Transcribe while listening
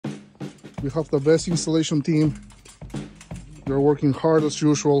We have the best installation team. They're working hard as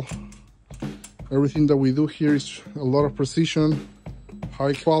usual. Everything that we do here is a lot of precision,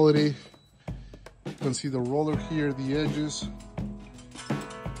 high quality. You can see the roller here, the edges.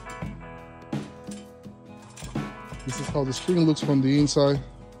 This is how the screen looks from the inside.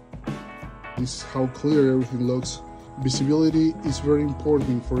 This is how clear everything looks. Visibility is very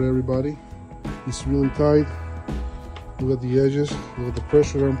important for everybody. It's really tight. Look at the edges, look at the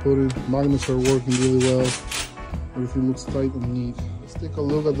pressure I'm putting. Magnets are working really well. Everything looks tight and neat. Let's take a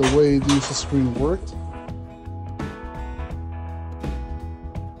look at the way this screen worked.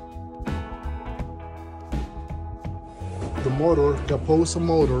 The motor, the Posa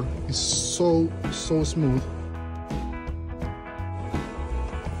motor, is so smooth.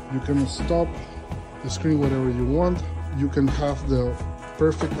 You can stop the screen whenever you want. You can have the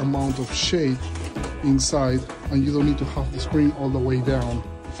perfect amount of shade inside, and you don't need to have the screen all the way down.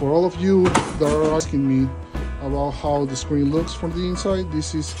 For all of you that are asking me about how the screen looks from the inside,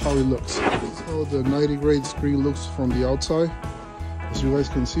 this is how it looks. This is how the 90-grade screen looks from the outside. As you guys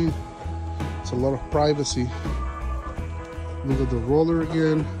can see, it's a lot of privacy. Look at the roller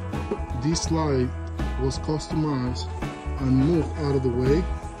again. This slide was customized and moved out of the way.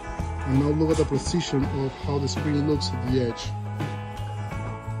 And now look at the precision of how the screen looks at the edge.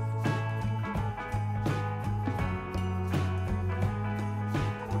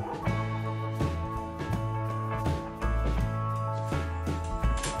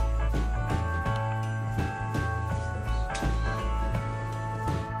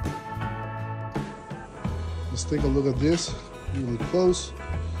 Let's take a look at this really close.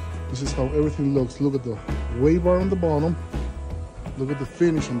 This is how everything looks. Look at the weight bar on the bottom. Look at the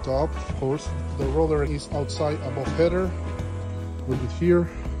finish on top. Of course, the roller is outside above header. Look at here.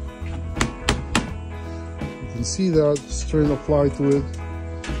 You can see that strain applied to it,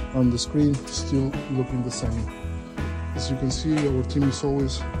 and the screen still looking the same. As you can see, our team is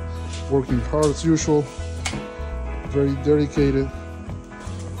always working hard as usual. Very dedicated.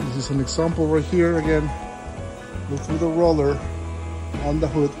 This is an example right here again. Look through the roller on the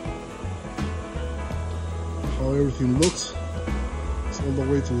hood, how everything looks. It's all the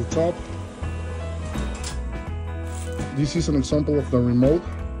way to the top. This is an example of the remote.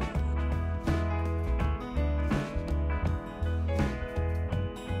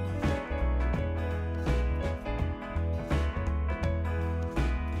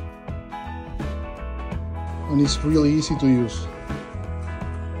 And it's really easy to use.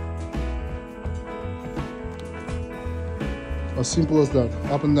 As simple as that,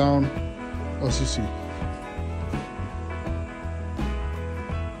 up and down, as you see.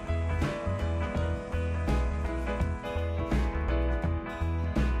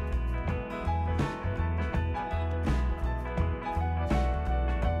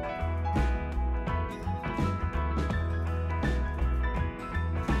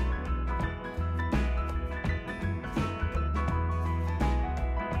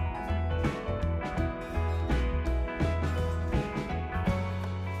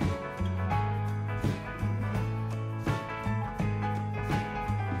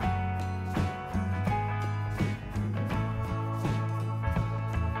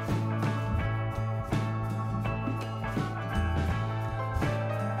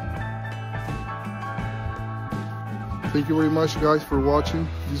 Thank you very much, guys, for watching.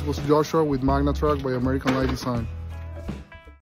 This was Joshua with MagnaTrack by American Light Design.